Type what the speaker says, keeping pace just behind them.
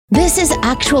This is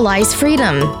Actualize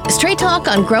Freedom, straight talk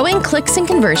on growing clicks and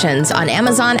conversions on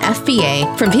Amazon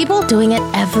FBA from people doing it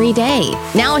every day.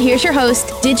 Now here's your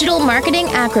host, digital marketing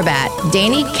acrobat,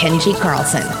 Danny Kenji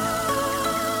Carlson.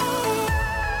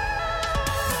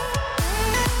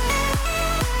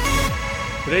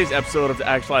 Today's episode of the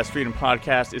Actualize Freedom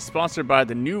podcast is sponsored by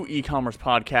the new e-commerce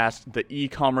podcast, The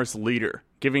E-Commerce Leader,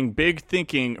 giving big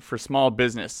thinking for small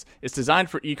business. It's designed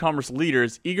for e-commerce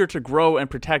leaders eager to grow and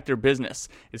protect their business.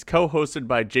 It's co-hosted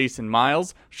by Jason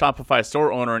Miles, Shopify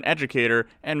store owner and educator,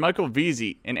 and Michael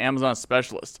Veazey, an Amazon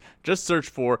specialist. Just search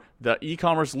for The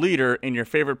E-Commerce Leader in your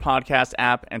favorite podcast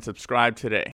app and subscribe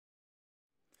today.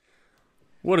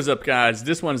 What is up, guys?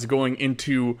 This one is going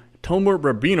into Tomer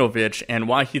Rabinovich and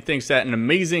why he thinks that an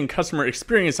amazing customer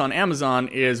experience on Amazon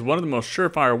is one of the most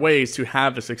surefire ways to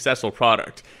have a successful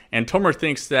product. And Tomer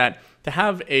thinks that to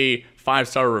have a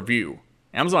 5-star review,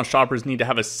 Amazon shoppers need to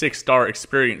have a 6-star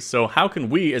experience. So how can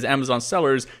we as Amazon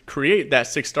sellers create that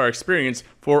 6-star experience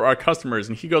for our customers?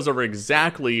 And he goes over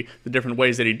exactly the different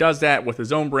ways that he does that with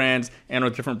his own brands and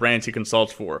with different brands he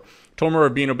consults for. Tomer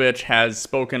Rabinovich has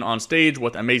spoken on stage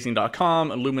with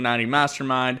Amazing.com, Illuminati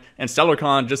Mastermind, and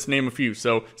SellerCon, just to name a few.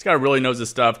 So this guy really knows his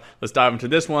stuff. Let's dive into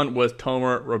this one with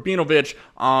Tomer Rabinovich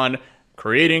on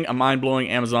creating a mind-blowing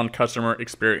Amazon customer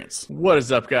experience. What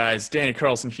is up, guys? Danny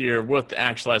Carlson here with the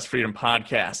Actualize Freedom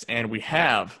podcast, and we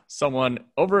have someone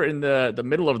over in the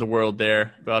middle of the world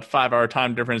there, about 5-hour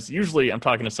time difference. Usually I'm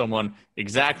talking to someone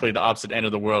exactly the opposite end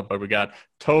of the world, but we got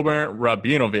Tomer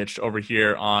Rabinovich over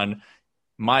here on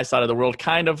my side of the world,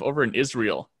 kind of over in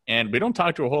Israel. And we don't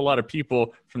talk to a whole lot of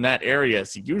people from that area.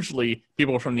 So usually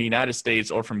people from the United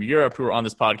States or from Europe who are on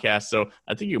this podcast. So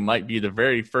I think you might be the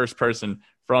very first person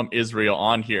from Israel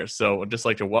on here. So I'd just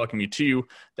like to welcome you to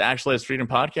the Actualize Freedom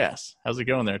podcast. How's it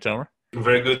going there, Tomer?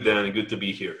 Very good, Dan. Good to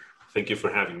be here. Thank you for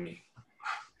having me.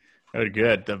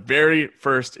 Good. The very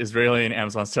first Israeli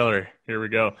Amazon seller. Here we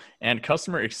go. And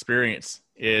customer experience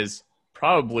is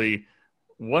probably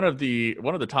one of the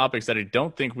topics that I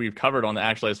don't think we've covered on the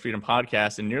Actualize Freedom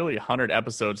podcast in nearly 100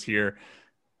 episodes here.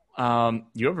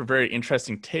 You have a very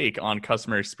interesting take on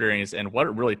customer experience and what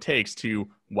it really takes to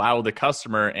wow the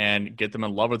customer and get them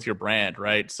in love with your brand,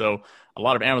 right? So a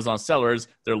lot of Amazon sellers,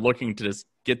 they're looking to just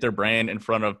get their brand in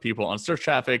front of people on search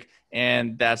traffic,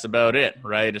 and that's about it,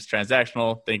 right? It's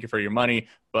transactional. Thank you for your money.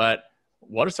 But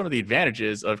what are some of the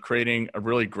advantages of creating a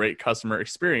really great customer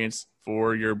experience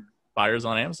for your buyers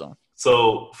on Amazon?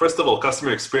 So first of all,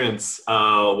 customer experience,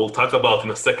 we'll talk about in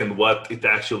a second what it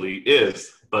actually is.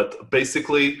 But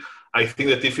basically, I think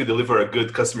that if you deliver a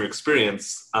good customer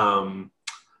experience,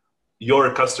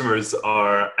 your customers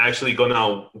are actually going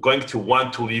to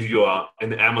want to leave you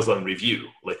an Amazon review,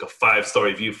 like a 5-star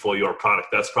review for your product.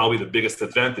 That's probably the biggest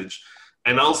advantage.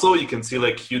 And also, you can see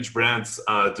like huge brands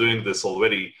doing this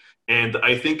already. And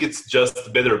I think it's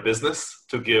just better business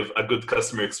to give a good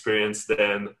customer experience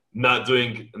than not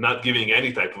giving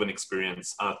any type of an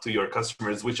experience to your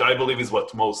customers, which I believe is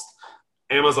what most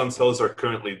Amazon sellers are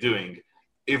currently doing.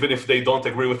 Even if they don't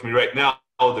agree with me right now,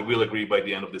 they will agree by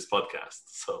the end of this podcast.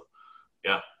 So,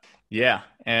 yeah. Yeah,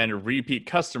 and repeat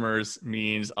customers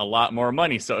means a lot more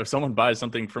money. So if someone buys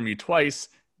something from you twice,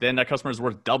 then that customer is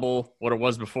worth double what it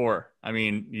was before. I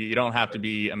mean, you don't have to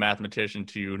be a mathematician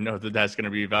to know that that's going to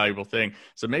be a valuable thing.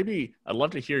 So maybe I'd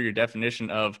love to hear your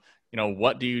definition of,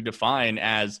 what do you define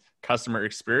as customer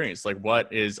experience? Like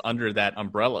what is under that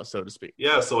umbrella, so to speak?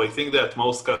 Yeah, so I think that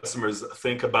most customers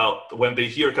think about, when they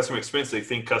hear customer experience, they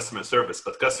think customer service,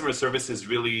 but customer service is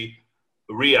really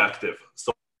reactive.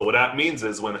 So what that means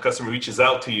is when a customer reaches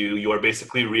out to you, you are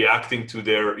basically reacting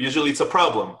to usually it's a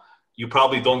problem. You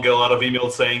probably don't get a lot of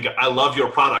emails saying, I love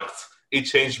your product. It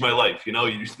changed my life. You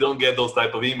don't get those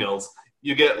type of emails.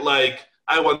 You get like,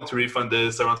 I want to refund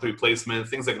this, I want a replacement,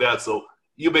 things like that. So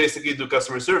you basically do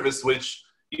customer service, which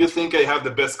you think I have the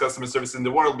best customer service in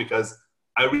the world because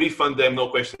I refund them, no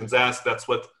questions asked. That's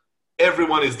what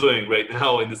everyone is doing right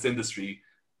now in this industry.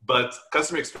 But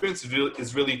customer experience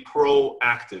is really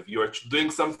proactive. You are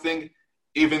doing something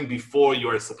even before you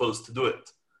are supposed to do it.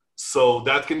 So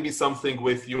that can be something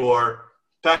with your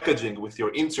packaging, with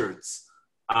your inserts,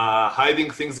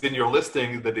 hiding things in your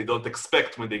listing that they don't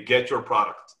expect when they get your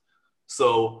product.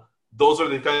 So those are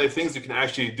the kind of things you can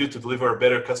actually do to deliver a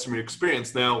better customer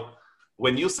experience. Now,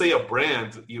 when you say a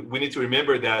brand, we need to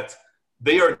remember that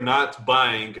they are not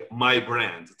buying my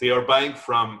brand. They are buying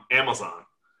from Amazon,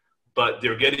 but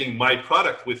they're getting my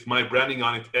product with my branding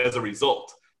on it as a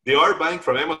result. They are buying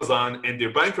from Amazon, and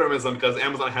they're buying from Amazon because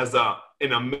Amazon has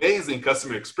an amazing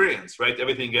customer experience, right?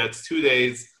 Everything gets 2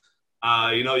 days.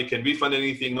 You can refund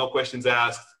anything, no questions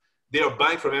asked. They are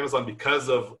buying from Amazon because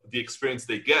of the experience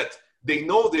they get. they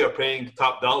know they are paying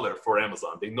top dollar for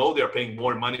Amazon. They know they are paying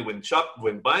more money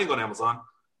when buying on Amazon,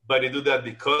 but they do that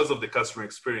because of the customer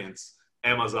experience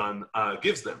Amazon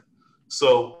gives them.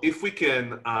 So if we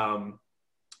can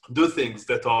do things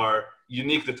that are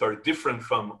unique, that are different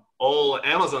from all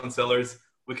Amazon sellers,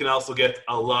 we can also get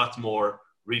a lot more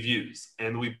reviews.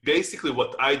 And we basically,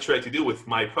 what I try to do with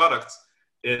my products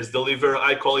is deliver,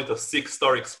 I call it a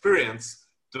 6-star experience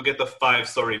to get a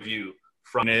 5-star review.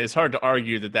 And it's hard to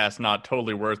argue that that's not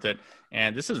totally worth it.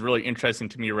 And this is really interesting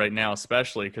to me right now,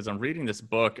 especially because I'm reading this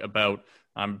book about,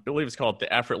 I believe it's called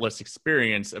The Effortless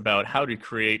Experience, about how to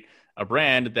create a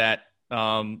brand that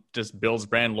just builds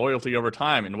brand loyalty over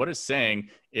time. And what it's saying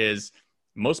is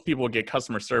most people get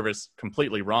customer service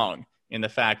completely wrong in the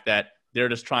fact that they're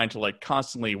just trying to like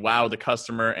constantly wow the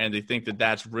customer, and they think that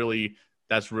that's really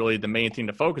the main thing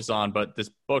to focus on. But this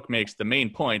book makes the main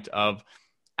point of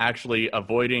actually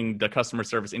avoiding the customer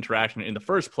service interaction in the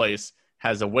first place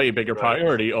has a way bigger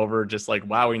priority over just like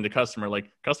wowing the customer.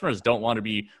 Like, customers don't want to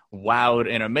be wowed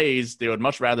and amazed. They would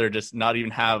much rather just not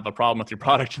even have a problem with your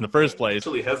product in the first place. He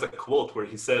actually has a quote where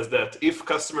he says that if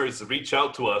customers reach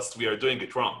out to us, we are doing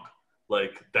it wrong.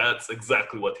 Like, that's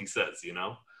exactly what he says, you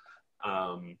know?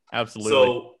 Absolutely.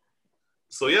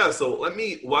 So let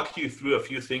me walk you through a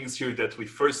few things here that we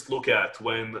first look at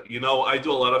when, you know, I do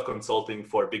a lot of consulting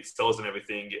for big sellers and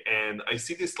everything. And I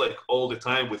see this like all the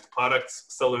time with products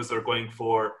sellers are going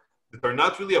for that are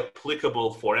not really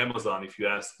applicable for Amazon, if you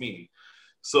ask me.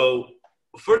 So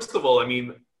first of all, I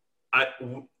mean,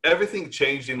 everything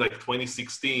changed in like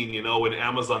 2016, you know, when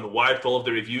Amazon wiped all of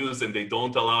the reviews and they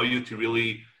don't allow you to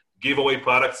really give away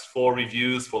products for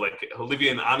reviews, for like leave you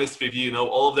an honest review, you know,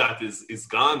 all of that is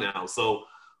gone now. So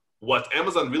what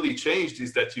Amazon really changed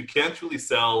is that you can't really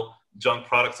sell junk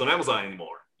products on Amazon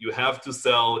anymore. You have to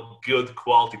sell good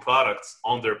quality products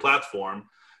on their platform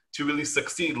to really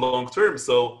succeed long term.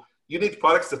 So you need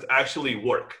products that actually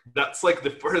work. That's like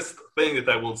the first thing that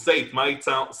I will say. It might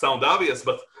sound obvious,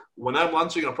 but when I'm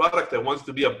launching a product, I want it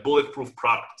to be a bulletproof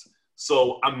product.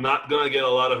 So I'm not going to get a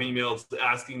lot of emails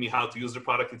asking me how to use the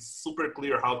product. It's super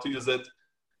clear how to use it.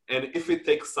 And if it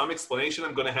takes some explanation,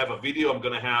 I'm going to have a video. I'm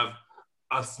going to have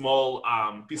a small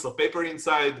piece of paper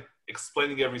inside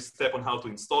explaining every step on how to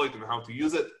install it and how to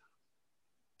use it.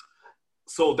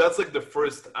 So that's like the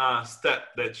first step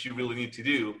that you really need to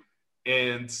do.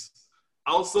 And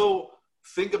also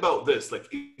think about this. Like,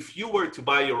 if you were to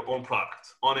buy your own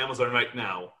product on Amazon right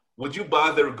now, would you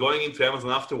bother going into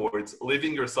Amazon afterwards,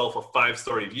 leaving yourself a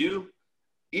 5-star review?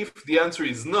 If the answer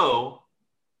is no,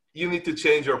 you need to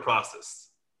change your process.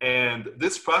 And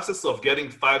this process of getting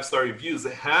 5-star reviews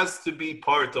has to be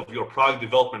part of your product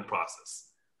development process.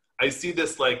 I see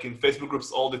this like in Facebook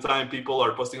groups all the time. People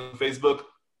are posting on Facebook,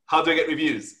 how do I get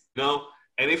reviews? You know?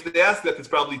 And if they ask that, it's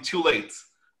probably too late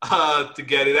to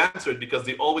get it answered because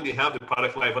they already have the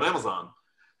product live on Amazon.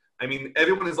 I mean,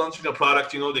 everyone is launching a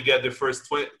product, you know, they get their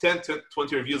first 10 to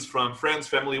 20 reviews from friends,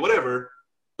 family, whatever.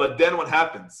 But then what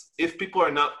happens? If people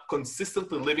are not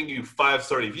consistently leaving you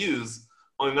 5-star reviews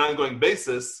on an ongoing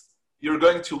basis, you're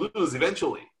going to lose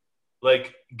eventually.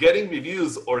 Like, getting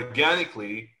reviews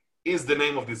organically is the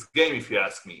name of this game, if you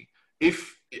ask me.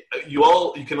 If you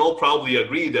can all probably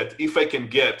agree that if I can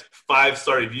get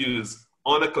 5-star reviews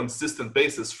on a consistent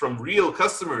basis from real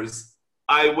customers,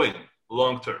 I win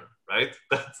long term. Right?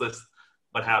 That's just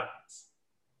what happens.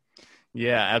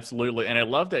 Yeah, absolutely. And I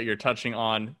love that you're touching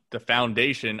on the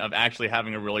foundation of actually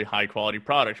having a really high quality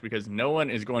product, because no one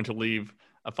is going to leave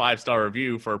a 5-star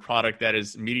review for a product that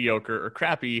is mediocre or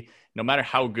crappy, no matter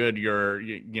how good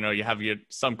you have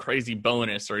some crazy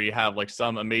bonus or you have like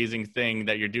some amazing thing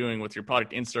that you're doing with your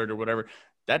product insert or whatever.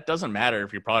 That doesn't matter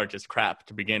if your product is crap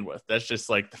to begin with. That's just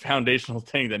like the foundational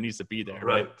thing that needs to be there.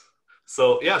 Right.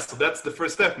 So that's the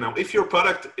first step. Now, if your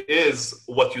product is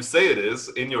what you say it is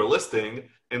in your listing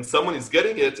and someone is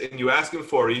getting it and you ask them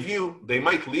for a review, they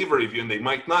might leave a review and they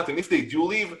might not. And if they do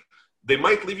leave, they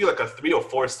might leave you like a 3 or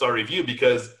 4-star review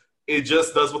because it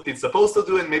just does what it's supposed to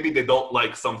do and maybe they don't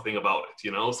like something about it,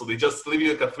 you know? So they just leave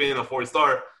you like a 3 and a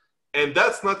 4-star. And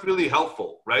that's not really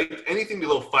helpful, right? Anything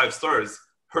below 5 stars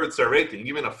hurts our rating.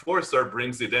 Even a 4-star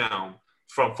brings it down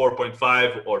from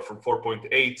 4.5 or from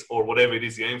 4.8 or whatever it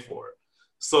is you aim for.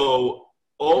 So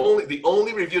the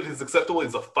only review that is acceptable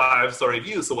is a 5-star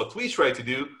review. So what we try to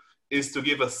do is to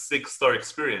give a 6-star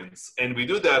experience. And we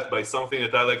do that by something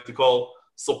that I like to call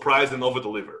surprise and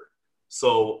over-deliver.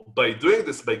 So by doing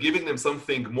this, by giving them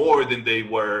something more than they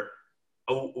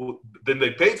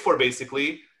paid for,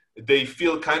 basically, they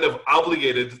feel kind of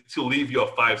obligated to leave you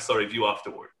a 5-star review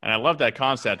afterward. And I love that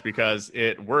concept because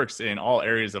it works in all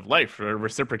areas of life for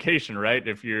reciprocation, right?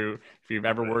 If you've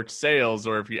ever worked sales,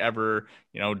 or if you ever,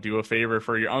 do a favor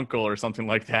for your uncle or something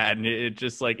like that. And it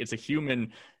just like, it's a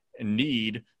human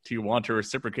need to want to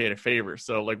reciprocate a favor.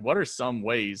 So like, what are some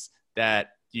ways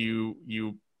that you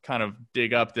kind of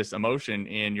dig up this emotion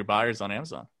in your buyers on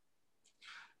Amazon?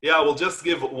 Yeah, we'll just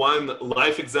give one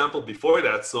life example before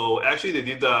that. So actually they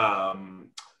did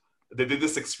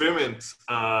this experiment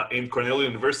in Cornell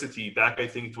University back, I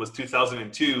think it was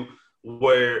 2002,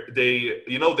 where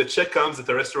the check comes at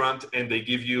the restaurant and they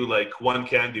give you like one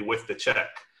candy with the check.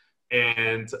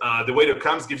 And the waiter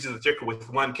comes, gives you the check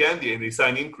with one candy, and they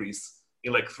sign increase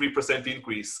in like 3%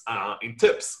 increase in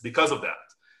tips because of that.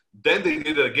 Then they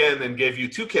did it again and gave you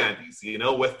two candies,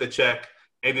 with the check,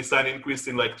 and they sign increase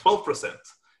in like 12%.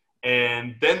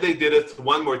 And then they did it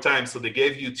one more time. So they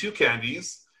gave you two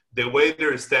candies. The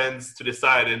waiter stands to the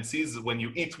side and sees when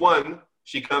you eat one,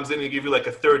 she comes in and give you like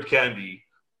a third candy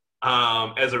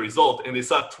as a result. And they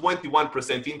saw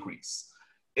 21% increase.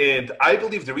 And I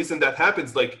believe the reason that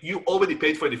happens, like you already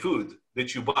paid for the food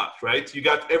that you bought, right? You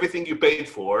got everything you paid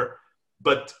for,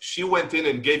 but she went in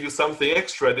and gave you something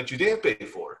extra that you didn't pay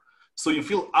for. So you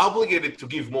feel obligated to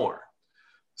give more.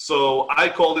 So I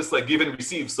call this like give and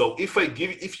receive. So if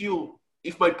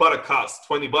my product costs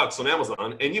 $20 on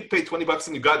Amazon and you pay $20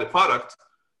 and you got the product,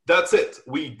 that's it.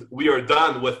 We are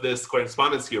done with this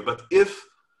correspondence here. But if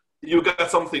you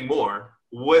got something more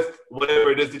with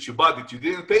whatever it is that you bought that you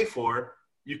didn't pay for,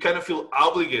 you kind of feel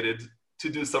obligated to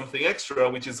do something extra,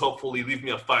 which is hopefully leave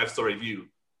me a 5-star review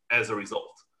as a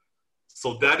result.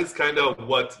 So that is kind of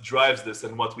what drives this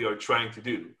and what we are trying to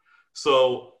do.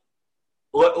 So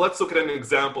let's look at an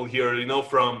example here,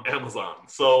 from Amazon.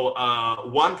 So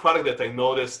one product that I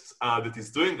noticed that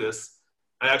is doing this,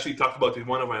 I actually talked about it in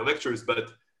one of my lectures,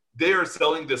 but they are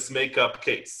selling this makeup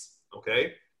case,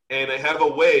 okay? And I have a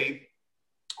way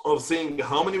of seeing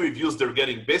how many reviews they're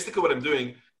getting. Basically what I'm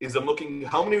doing is I'm looking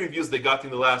how many reviews they got in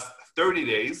the last 30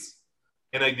 days,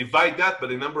 and I divide that by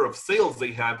the number of sales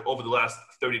they had over the last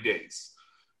 30 days.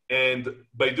 And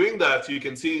by doing that, you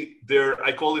can see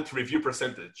I call it review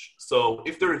percentage. So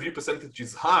if the review percentage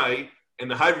is high, and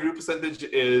the high review percentage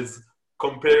is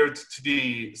compared to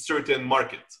the certain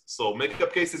market. So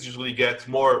makeup cases usually get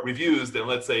more reviews than,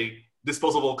 let's say,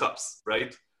 disposable cups,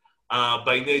 right?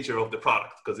 By nature of the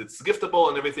product, because it's giftable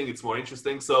and everything, it's more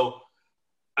interesting. So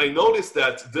I noticed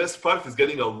that this product is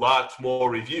getting a lot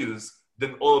more reviews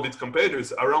than all of its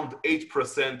competitors, around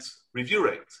 8% review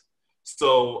rate.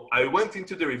 So I went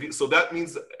into the review. So that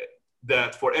means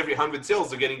that for every 100 sales,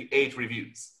 they're getting 8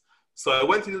 reviews. So I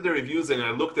went into the reviews and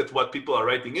I looked at what people are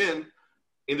writing in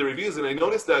the reviews, and I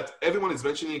noticed that everyone is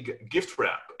mentioning gift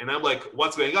wrap. And I'm like,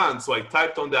 what's going on? So I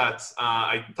typed on that.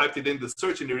 I typed it in the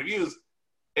search in the reviews,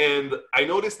 and I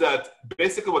noticed that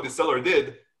basically what the seller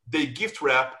did, they gift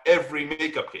wrap every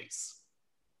makeup case.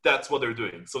 That's what they're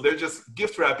doing. So they're just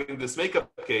gift wrapping this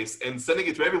makeup case and sending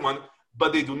it to everyone,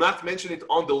 but they do not mention it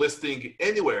on the listing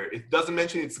anywhere. It doesn't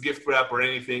mention it's gift wrap or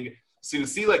anything. So you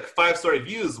see like 5-star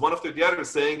reviews, one after the other,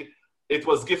 saying it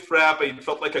was gift wrap, it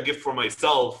felt like a gift for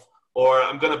myself, or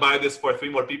I'm going to buy this for 3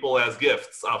 more people as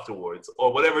gifts afterwards,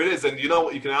 or whatever it is. And you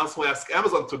can also ask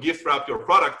Amazon to gift wrap your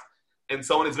product, and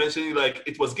someone is mentioning like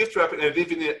it was gift wrap, and I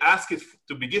didn't even ask it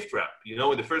to be gift wrap, in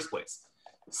the first place.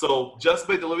 So just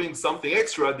by delivering something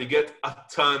extra, they get a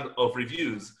ton of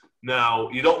reviews. Now,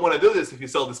 you don't want to do this if you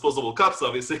sell disposable cups,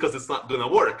 obviously, because it's not going to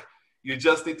work. You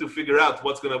just need to figure out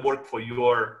what's going to work for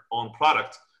your own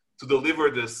product to deliver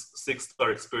this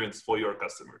 6-star experience for your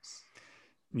customers.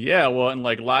 Yeah, well, and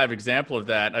like live example of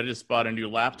that, I just bought a new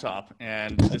laptop,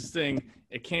 and this thing,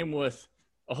 it came with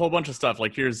a whole bunch of stuff.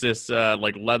 Like here's this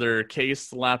like leather case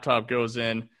the laptop goes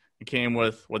in. It came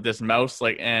with this mouse,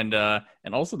 and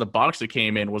also the box it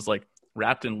came in was like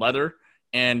wrapped in leather,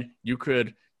 and you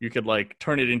could like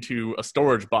turn it into a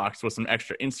storage box with some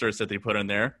extra inserts that they put in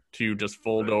there to just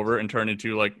fold over and turn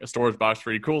into like a storage box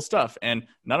for your cool stuff. And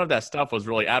none of that stuff was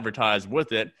really advertised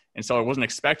with it, and so I wasn't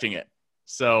expecting it.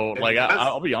 So like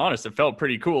I'll be honest, it felt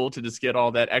pretty cool to just get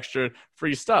all that extra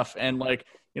free stuff. And like,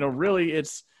 really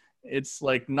it's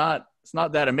like it's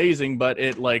not that amazing, but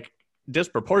it like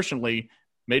disproportionately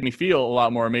made me feel a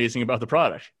lot more amazing about the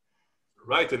product.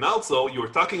 Right. And also you're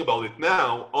talking about it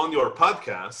now on your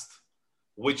podcast,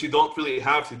 which you don't really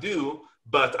have to do,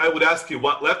 but I would ask you,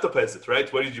 what laptop is it,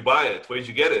 right? Where did you buy it? Where did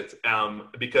you get it?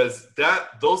 Because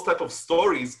those type of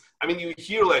stories, I mean, you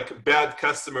hear like bad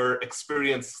customer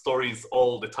experience stories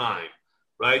all the time,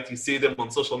 right? You see them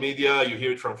on social media, you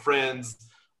hear it from friends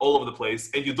all over the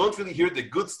place, and you don't really hear the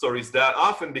good stories that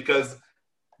often because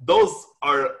those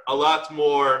are a lot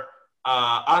more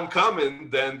uncommon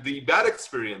than the bad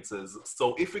experiences.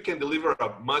 So if we can deliver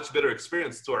a much better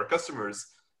experience to our customers,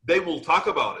 they will talk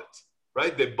about it,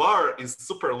 right? The bar is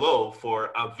super low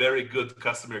for a very good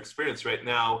customer experience right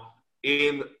now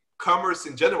in commerce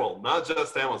in general, not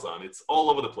just Amazon. It's all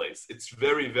over the place. It's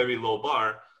very, very low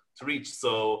bar to reach.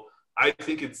 So I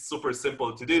think it's super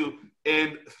simple to do.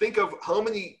 And think of how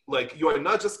many, like, you are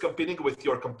not just competing with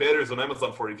your competitors on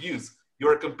Amazon for reviews. You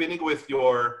are competing with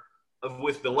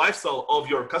the lifestyle of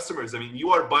your customers. I mean,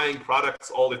 you are buying products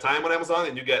all the time on Amazon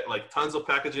and you get like tons of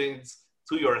packagings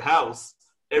to your house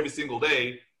every single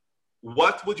day.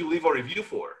 What would you leave a review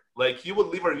for? Like, you would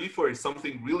leave a review for if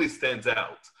something really stands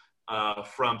out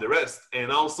from the rest.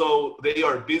 And also they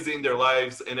are busy in their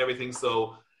lives and everything.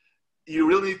 So you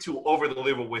really need to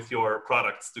over-deliver with your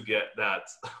products to get that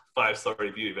 5-star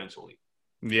review eventually.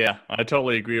 Yeah, I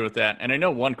totally agree with that. And I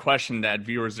know one question that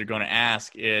viewers are going to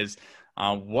ask is,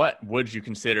 what would you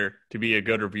consider to be a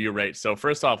good review rate? So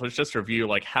first off, let's just review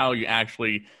like how you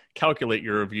actually calculate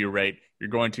your review rate. You're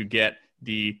going to get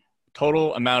the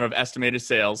total amount of estimated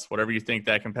sales, whatever you think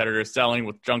that competitor is selling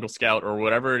with Jungle Scout or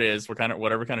whatever it is,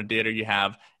 whatever kind of data you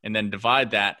have, and then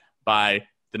divide that by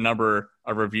the number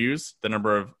of reviews, the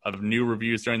number of new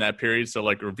reviews during that period. So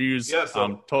like reviews,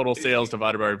 total sales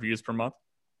divided by reviews per month.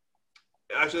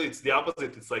 Actually, it's the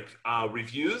opposite. It's like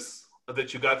reviews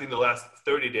that you got in the last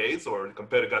 30 days or the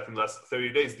competitor got in the last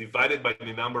 30 days divided by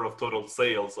the number of total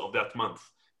sales of that month.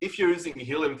 If you're using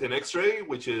Helium 10 X-Ray,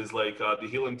 which is like the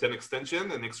Helium 10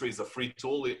 extension, and X-Ray is a free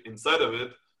tool inside of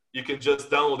it, you can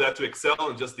just download that to Excel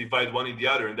and just divide one in the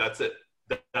other, and that's it.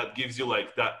 That gives you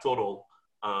like that total,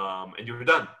 and you're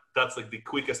done. That's like the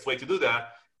quickest way to do that.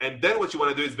 And then what you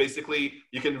want to do is basically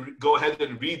you can go ahead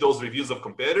and read those reviews of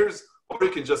competitors, or you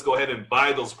can just go ahead and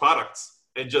buy those products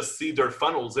and just see their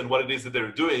funnels and what it is that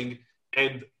they're doing.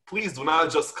 And please do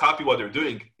not just copy what they're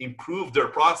doing, improve their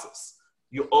process.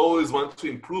 You always want to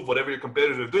improve whatever your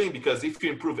competitors are doing, because if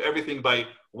you improve everything by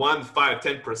 1, 5,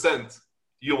 10%,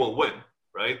 you will win,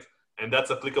 right? And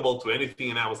that's applicable to anything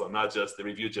in Amazon, not just the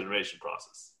review generation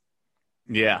process.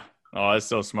 Yeah. Oh, that's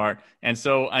so smart. And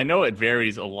so I know it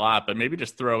varies a lot, but maybe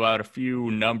just throw out a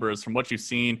few numbers from what you've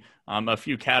seen, a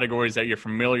few categories that you're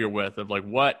familiar with of like,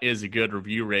 what is a good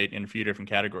review rate in a few different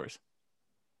categories?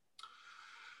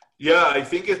 Yeah, I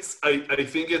think it's going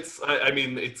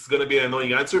to be an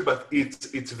annoying answer, but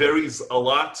it varies a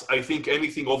lot. I think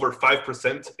anything over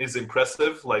 5% is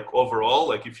impressive, like overall,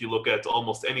 like if you look at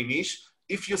almost any niche.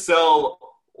 If you sell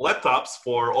laptops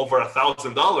for over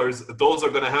 $1,000, those are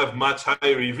going to have much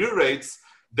higher review rates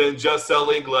than just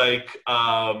selling like,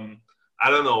 an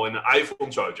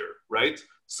iPhone charger, right?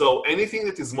 So anything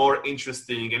that is more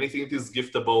interesting, anything that is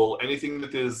giftable, anything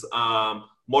that is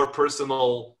more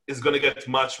personal is going to get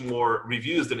much more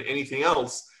reviews than anything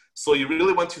else. So you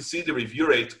really want to see the review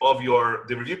rate of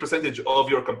the review percentage of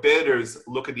your competitors,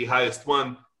 look at the highest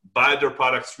one, buy their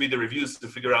products, read the reviews to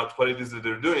figure out what it is that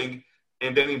they're doing,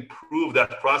 and then improve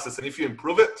that process. And if you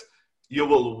improve it, you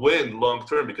will win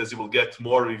long-term because you will get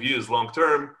more reviews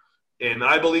long-term. And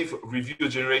I believe review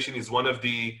generation is one of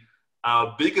the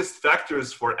biggest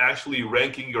factors for actually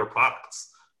ranking your products.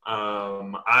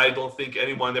 I don't think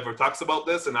anyone ever talks about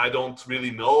this, and I don't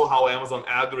really know how Amazon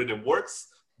algorithm works,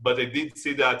 but I did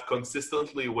see that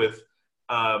consistently with,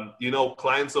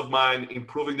 clients of mine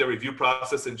improving their review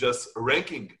process and just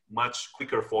ranking much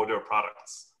quicker for their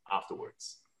products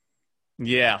afterwards.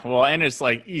 Yeah, well, and it's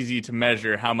like easy to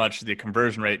measure how much the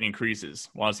conversion rate increases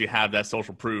once you have that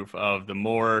social proof of the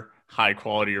more high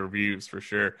quality reviews for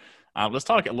sure. Let's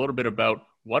talk a little bit about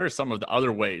what are some of the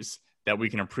other ways that we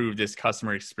can improve this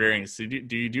customer experience. So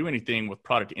do you do anything with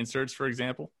product inserts, for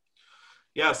example?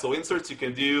 Yeah, so inserts, you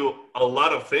can do a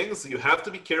lot of things. You have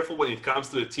to be careful when it comes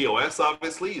to the TOS,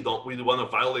 obviously. You don't really want to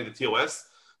violate the TOS.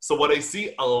 So what I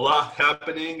see a lot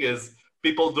happening is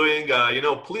people doing,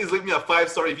 please leave me a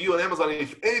 5-star review on Amazon.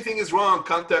 If anything is wrong,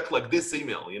 contact like this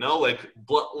email, like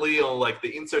bluntly on like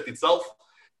the insert itself.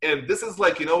 And this is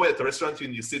like, at the restaurant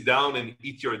when you sit down and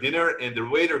eat your dinner and the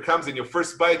waiter comes in your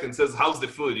first bite and says, how's the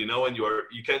food, and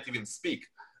you can't even speak.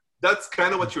 That's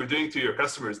kind of what you're doing to your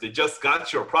customers. They just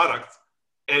got your product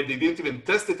and they didn't even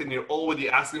test it and you're already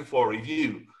asking for a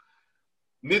review.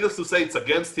 Needless to say, it's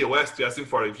against TOS to asking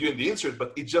for a review in the insert,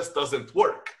 but it just doesn't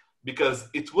work because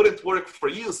it wouldn't work for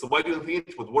you. So why do you think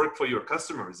it would work for your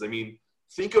customers? I mean,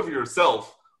 think of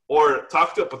yourself or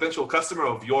talk to a potential customer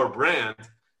of your brand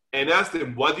and ask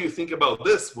them, what do you think about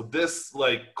this? Would this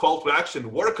like call to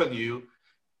action work on you?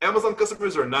 Amazon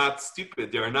customers are not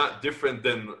stupid. They are not different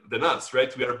than us,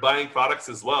 right? We are buying products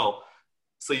as well.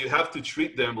 So you have to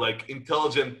treat them like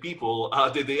intelligent people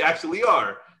that they actually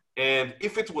are. And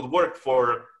if it would work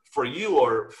for you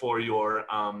or for your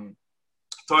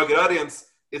target audience,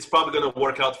 it's probably going to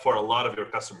work out for a lot of your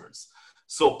customers.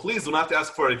 So please do not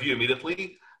ask for a review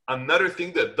immediately. Another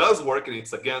thing that does work, and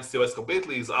it's against TOS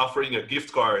completely, is offering a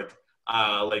gift card.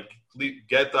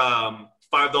 Get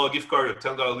 $5 gift card or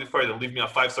 $10 gift card and leave me a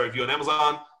 5-star review on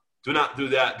Amazon. Do not do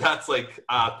that. That's like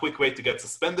a quick way to get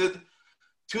suspended.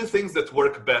 Two things that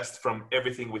work best from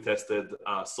everything we tested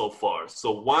so far.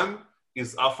 So one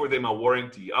is offer them a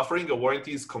warranty. Offering a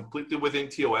warranty is completely within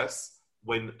TOS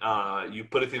when you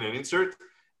put it in an insert.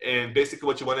 And basically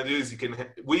what you want to do is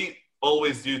we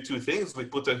always do two things. We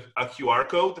put a QR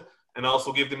code and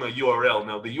also give them a URL.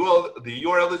 Now the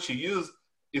URL that you use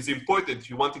is important.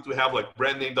 You want it to have like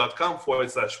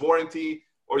brandname.com/warranty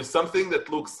or something that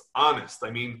looks honest.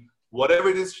 I mean, whatever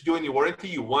it is you do in your warranty,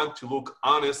 you want to look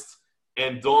honest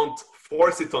and don't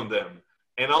force it on them.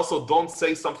 And also don't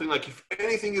say something like, if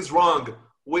anything is wrong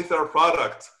with our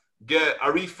product, get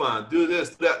a refund, do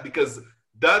this, do that, because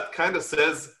that kind of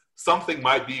says something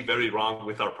might be very wrong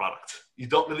with our product. You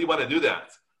don't really want to do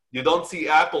that. You don't see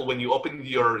Apple when you open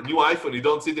your new iPhone, you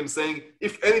don't see them saying,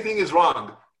 if anything is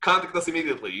wrong, contact us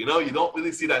immediately. You don't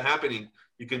really see that happening.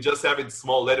 You can just have it in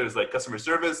small letters like customer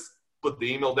service, put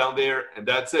the email down there, and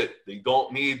that's it. They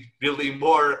don't need really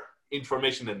more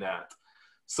information than that.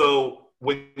 So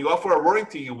when you offer a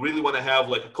warranty, you really want to have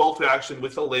like a call to action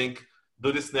with a link.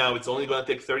 Do this now. It's only going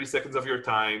to take 30 seconds of your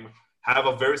time. Have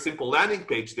a very simple landing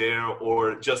page there,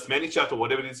 or just ManyChat or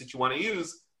whatever it is that you want to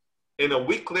use. And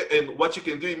what you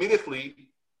can do immediately,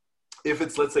 if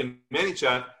it's, let's say,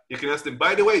 ManyChat, you can ask them,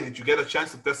 by the way, did you get a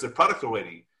chance to test their product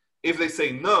already? If they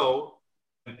say no,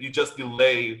 you just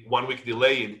delay 1 week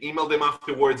delay and email them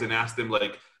afterwards and ask them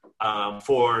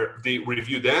for the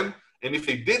review then. And if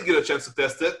they did get a chance to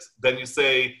test it, then you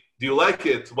say, do you like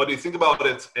it? What do you think about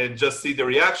it? And just see the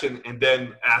reaction and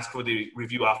then ask for the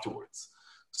review afterwards.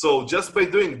 So just by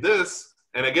doing this,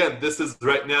 and again, this is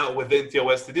right now within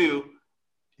TOS to do,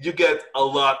 you get a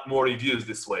lot more reviews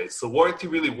this way. So warranty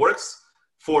really works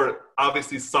for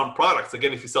obviously some products.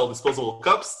 Again, if you sell disposable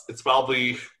cups, it's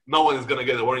probably no one is going to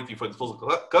get a warranty for disposable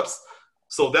cups.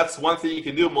 So that's one thing you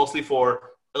can do, mostly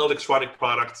for electronic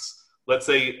products. Let's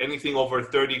say anything over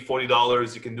 $30,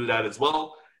 $40, you can do that as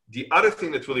well. The other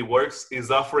thing that really works is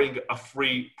offering a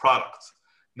free product.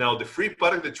 Now, the free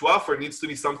product that you offer needs to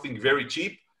be something very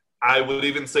cheap. I would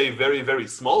even say very, very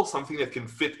small, something that can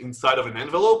fit inside of an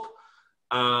envelope.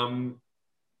 And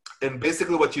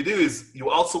basically what you do is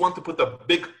you also want to put a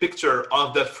big picture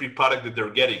of that free product that they're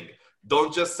getting.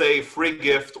 Don't just say free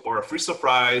gift or a free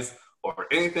surprise or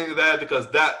anything like that, because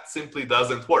that simply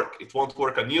doesn't work. It won't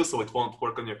work on you, so it won't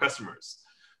work on your customers.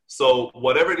 So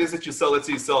whatever it is that you sell, let's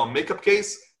say you sell a makeup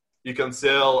case, you can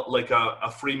sell like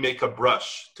a free makeup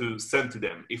brush to send to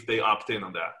them if they opt in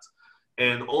on that.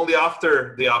 And only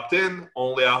after they opt in,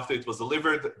 only after it was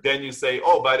delivered, then you say,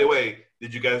 oh, by the way,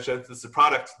 did you guys test this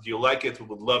product? Do you like it? We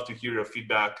would love to hear your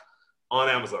feedback on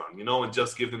Amazon, and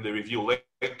just give them the review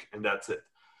link, and that's it.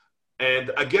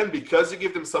 And again, because you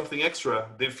give them something extra,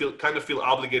 they kind of feel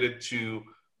obligated to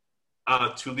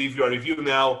leave you a review.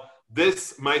 Now,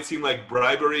 this might seem like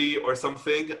bribery or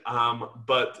something,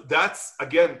 but that's,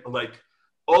 again, like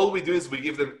all we do is we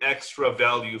give them extra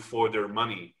value for their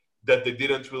money that they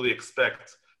didn't really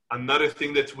expect. Another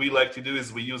thing that we like to do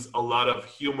is we use a lot of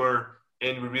humor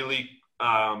and we really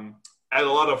add a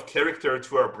lot of character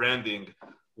to our branding.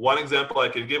 One example I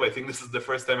can give, I think this is the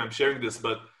first time I'm sharing this,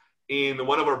 but in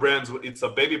one of our brands, it's a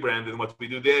baby brand, and what we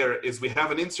do there is we have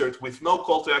an insert with no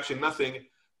call to action, nothing,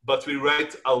 but we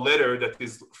write a letter that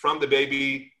is from the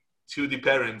baby to the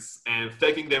parents and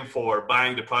thanking them for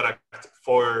buying the product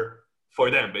for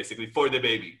them, basically, for the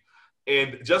baby.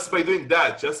 And just by doing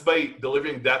that, just by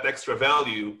delivering that extra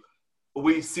value,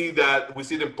 we see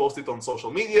them post it on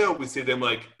social media. We see them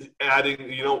like adding,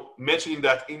 mentioning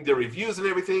that in their reviews and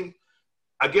everything.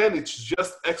 Again, it's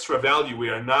just extra value. We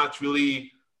are not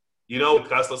really, it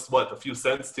costs us a few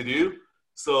cents to do.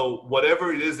 So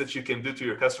whatever it is that you can do to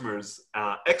your customers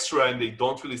extra and they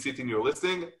don't really see it in your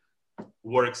listing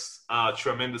works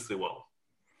tremendously well.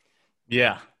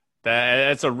 Yeah.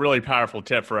 That's a really powerful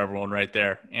tip for everyone right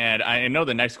there. And I know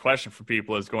the next question for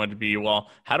people is going to be,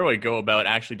 well, how do I go about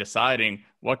actually deciding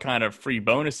what kind of free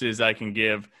bonuses I can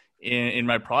give in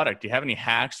my product? Do you have any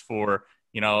hacks for,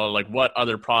 like what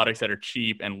other products that are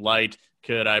cheap and light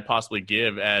could I possibly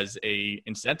give as a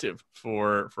incentive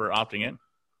for opting in?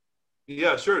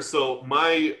 Yeah, sure. So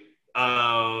my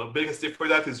biggest tip for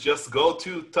that is just go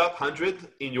to top 100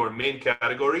 in your main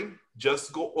category.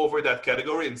 Just go over that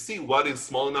category and see what is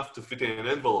small enough to fit in an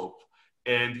envelope.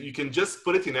 And you can just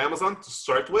put it in Amazon to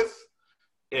start with.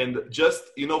 and just,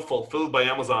 fulfilled by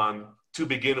Amazon to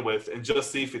begin with, and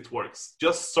just see if it works.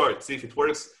 Just start, see if it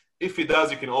works. If it does,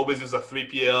 you can always use a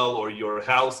 3PL or your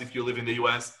house if you live in the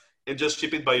US, and just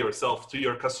ship it by yourself to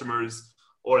your customers,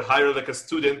 or hire like a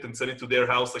student and send it to their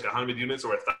house, like 100 units or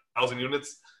 1,000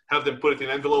 units, have them put it in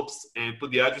envelopes and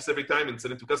put the address every time and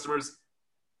send it to customers.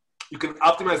 You can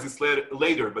optimize this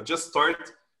later, but just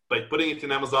start by putting it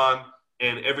in Amazon,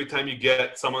 and every time you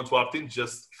get someone to opt in,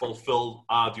 just fulfill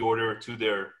the order to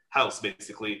their house,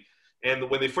 basically. And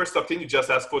when they first opt in, you just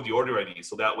ask for the order ID,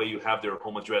 so that way you have their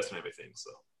home address and everything.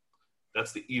 So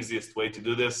that's the easiest way to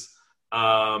do this.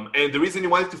 And the reason you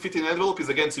want it to fit in an envelope is,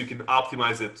 again, so you can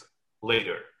optimize it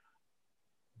later.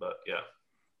 But yeah.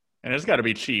 And it's got to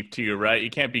be cheap too, right?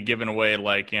 You can't be giving away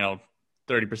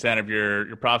 30% of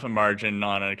your profit margin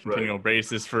on a continual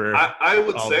basis for. I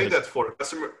would say that for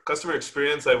customer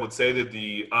experience, I would say that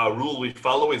the rule we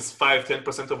follow is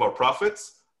 5-10% of our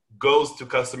profits goes to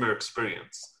customer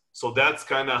experience. So that's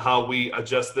kind of how we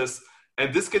adjust this.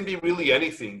 And this can be really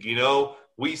anything,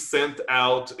 we sent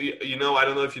out, I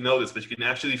don't know if you know this, but you can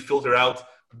actually filter out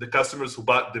the customers who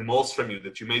bought the most from you,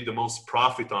 that you made the most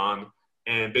profit on,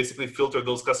 and basically filter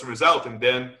those customers out. And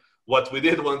then what we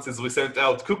did once is we sent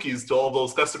out cookies to all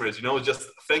those customers, just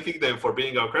thanking them for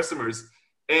being our customers.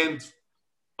 And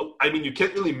you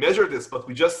can't really measure this, but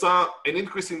we just saw an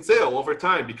increase in sale over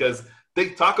time because they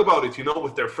talk about it,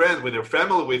 with their friends, with their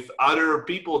family, with other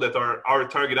people that are our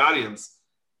target audience.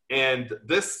 And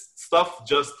this stuff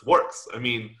just works.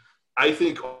 I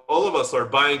think all of us are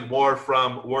buying more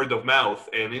from word of mouth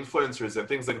and influencers and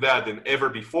things like that than ever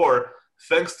before,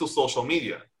 thanks to social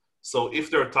media. So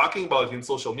if they're talking about it in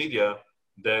social media,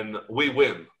 then we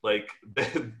win.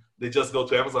 They just go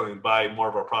to Amazon and buy more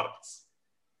of our products.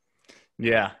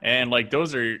 Yeah. And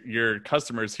those are your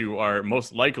customers who are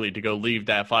most likely to go leave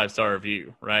that 5-star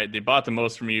review, right? They bought the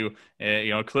most from you.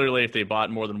 Clearly if they bought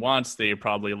more than once, they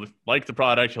probably like the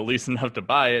product at least enough to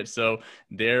buy it. So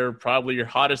they're probably your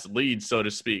hottest leads, so to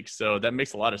speak. So that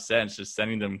makes a lot of sense, just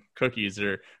sending them cookies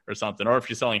or something. Or if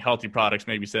you're selling healthy products,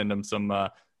 maybe send them some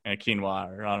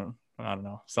quinoa or I don't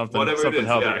know, something. Whatever something it is,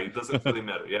 healthy. yeah, it doesn't really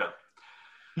matter, yeah.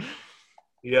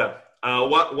 Yeah.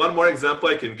 One more example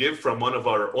I can give from one of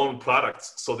our own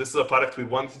products. So this is a product we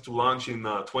wanted to launch in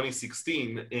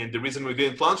 2016. And the reason we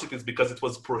didn't launch it is because it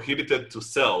was prohibited to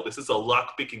sell. This is a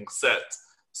lock picking set.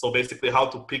 So basically how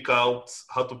to pick up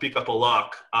a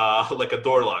lock, like a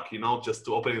door lock, just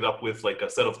to open it up with a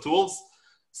set of tools.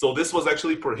 So this was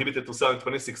actually prohibited to sell in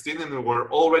 2016, and we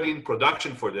were already in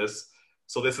production for this.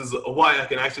 So this is why I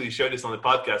can actually share this on the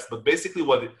podcast. But basically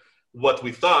what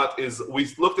we thought is we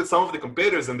looked at some of the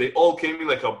competitors and they all came in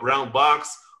a brown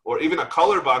box or even a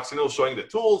color box, showing the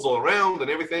tools all around and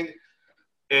everything.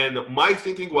 And my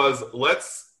thinking was,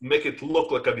 let's make it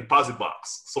look like a deposit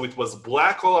box. So it was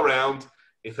black all around.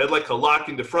 It had a lock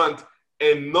in the front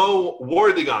and no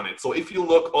wording on it. So if you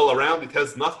look all around, it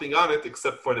has nothing on it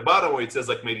except for the bottom where it says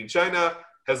made in China,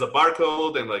 has a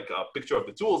barcode and a picture of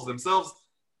the tools themselves.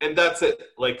 And that's it,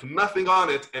 nothing on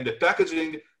it. And the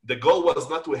packaging, the goal was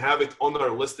not to have it on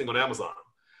our listing on Amazon.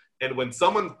 And when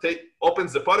someone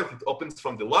opens the product, it opens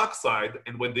from the lock side.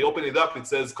 And when they open it up, it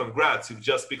says, congrats, you've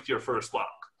just picked your first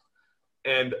lock.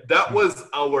 And that was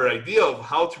our idea of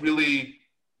how to really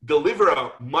deliver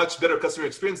a much better customer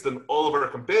experience than all of our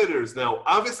competitors. Now,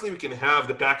 obviously, we can have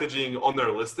the packaging on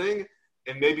our listing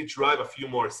and maybe drive a few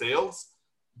more sales.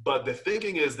 But the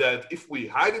thinking is that if we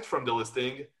hide it from the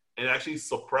listing and actually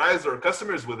surprise our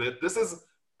customers with it, this is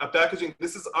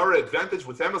our advantage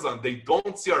with Amazon. They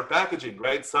don't see our packaging,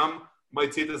 right? Some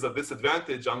might see it as a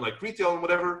disadvantage, unlike retail and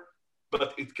whatever,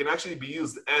 but it can actually be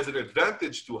used as an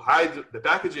advantage to hide the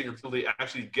packaging until they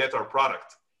actually get our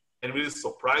product and really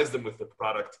surprise them with the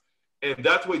product. And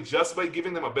that way, just by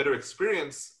giving them a better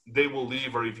experience, they will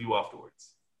leave a review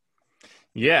afterwards.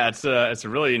 Yeah, it's a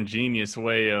really ingenious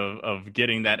way of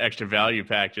getting that extra value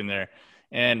packed in there.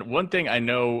 And one thing I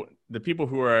know, the people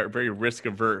who are very risk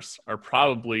averse are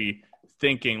probably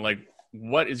thinking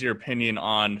what is your opinion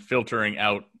on filtering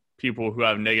out people who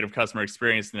have negative customer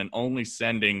experience and then only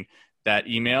sending that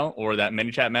email or that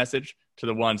ManyChat message to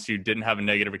the ones who didn't have a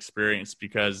negative experience?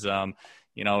 Because, for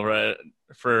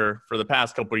the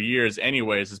past couple of years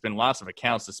anyways, there's been lots of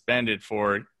accounts suspended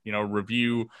for,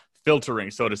 review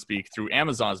filtering, so to speak, through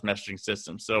Amazon's messaging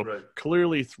system. So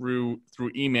Clearly through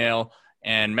email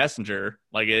and Messenger,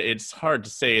 it's hard to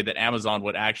say that Amazon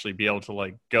would actually be able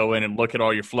to go in and look at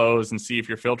all your flows and see if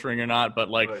you're filtering or not. But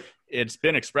It's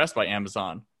been expressed by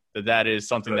Amazon that is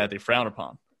something that they frown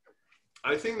upon.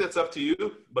 I think that's up to you,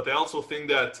 but I also think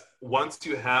that once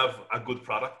you have a good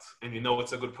product and you know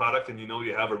it's a good product and you know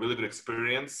you have a really good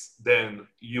experience, then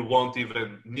you won't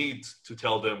even need to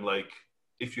tell them, like,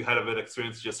 if you had a bad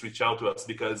experience, just reach out to us.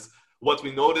 Because what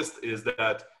we noticed is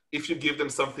that if you give them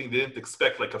something they didn't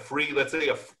expect, like a free, let's say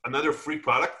another free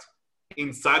product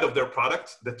inside of their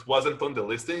product that wasn't on the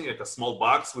listing, like a small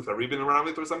box with a ribbon around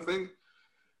it or something,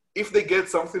 if they get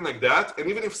something like that, and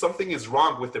even if something is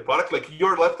wrong with the product, like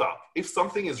your laptop, if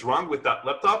something is wrong with that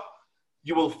laptop,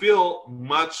 you will feel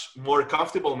much more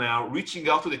comfortable now reaching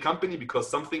out to the company because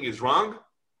something is wrong,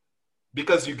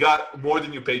 because you got more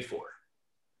than you paid for.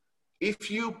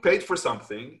 If you paid for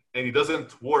something and it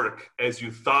doesn't work as you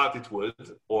thought it would,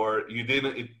 or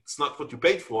it's not what you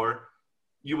paid for,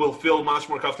 you will feel much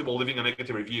more comfortable leaving a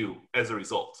negative review as a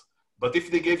result. But if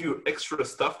they gave you extra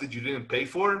stuff that you didn't pay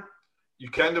for, you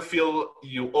kind of feel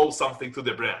you owe something to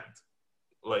the brand,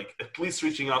 like at least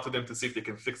reaching out to them to see if they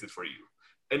can fix it for you.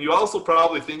 And you also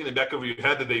probably think in the back of your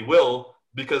head that they will,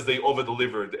 because they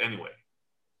over-delivered anyway.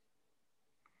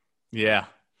 Yeah,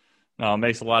 no, it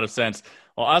makes a lot of sense.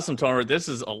 Well, awesome, Tomer. This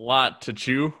is a lot to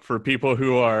chew for people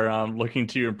who are looking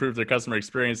to improve their customer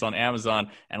experience on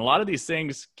Amazon. And a lot of these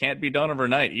things can't be done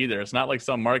overnight either. It's not like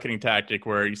some marketing tactic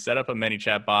where you set up a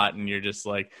ManyChat bot and you're just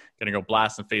like going to go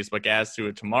blast some Facebook ads to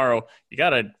it tomorrow. You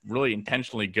got to really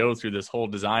intentionally go through this whole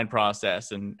design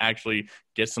process and actually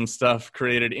get some stuff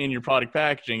created in your product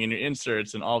packaging and your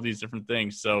inserts and all these different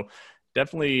things. So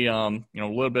definitely, a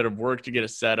little bit of work to get it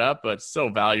set up, but so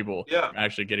valuable. Yeah.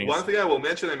 Actually getting one thing I will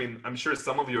mention, I mean, I'm sure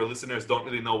some of your listeners don't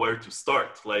really know where to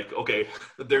start. Like, okay,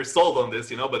 they're sold on this,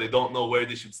 but they don't know where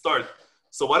they should start.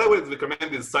 So what I would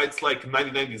recommend is sites like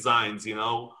 99 Designs,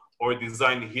 or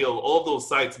Design Hill. All of those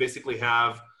sites basically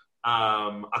have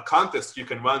a contest you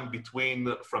can run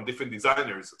from different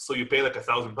designers. So you pay like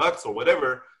 $1,000 or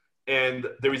whatever, and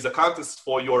there is a contest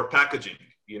for your packaging,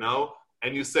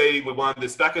 and you say, we want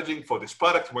this packaging for this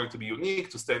product. We want it to be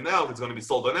unique, to stand out. It's going to be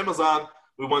sold on Amazon.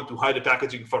 We want to hide the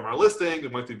packaging from our listing. We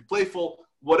want it to be playful,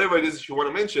 whatever it is you want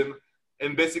to mention.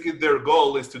 And basically their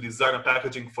goal is to design a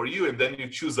packaging for you. And then you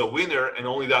choose a winner, and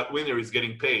only that winner is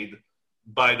getting paid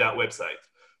by that website.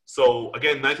 So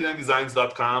again,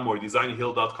 99designs.com or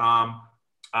designhill.com.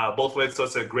 Both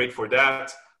websites are great for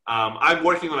that. I'm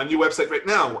working on a new website right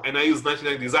now, and I use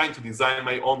 99 Design to design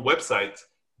my own website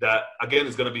that, again,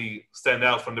 is going to stand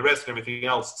out from the rest and everything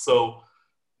else. So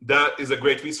that is a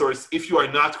great resource. If you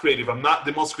are not creative, I'm not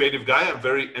the most creative guy. I'm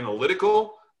very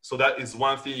analytical. So that is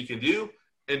one thing you can do.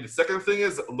 And the second thing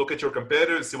is look at your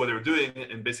competitors, see what they're doing,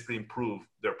 and basically improve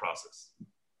their process.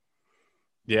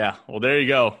 Yeah. Well, there you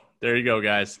go. There you go,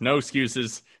 guys. No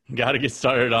excuses. Got to get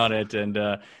started on it.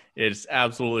 And it's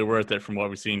absolutely worth it from what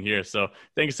we've seen here. So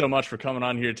thank you so much for coming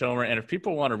on here, Tomer. And if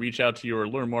people want to reach out to you or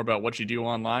learn more about what you do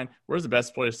online, where's the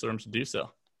best place for them to do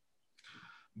so?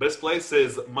 Best place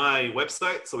is my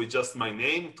website. So it's just my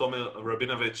name,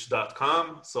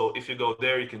 tomerrabinovich.com. So if you go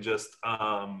there, you can just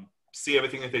see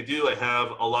everything that they do. I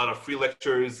have a lot of free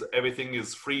lectures. Everything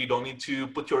is free. You don't need to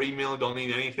put your email. You don't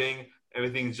need anything.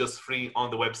 Everything is just free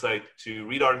on the website to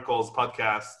read articles,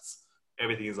 podcasts.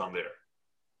 Everything is on there.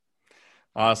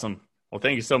 Awesome. Well,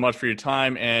 thank you so much for your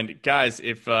time. And guys,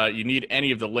 if you need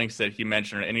any of the links that he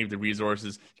mentioned or any of the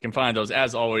resources, you can find those,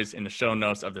 as always, in the show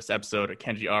notes of this episode at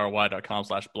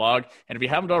kenjiroi.com/blog. And if you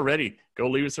haven't already, go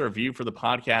leave us a review for the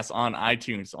podcast on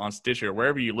iTunes, on Stitcher,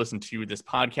 wherever you listen to this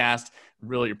podcast.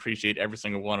 Really appreciate every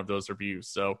single one of those reviews.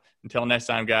 So until next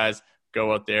time, guys,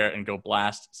 go out there and go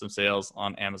blast some sales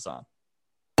on Amazon.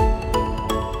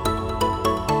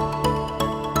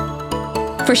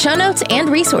 For show notes and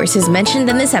resources mentioned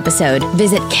in this episode,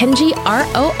 visit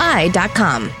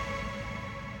kenjiroi.com.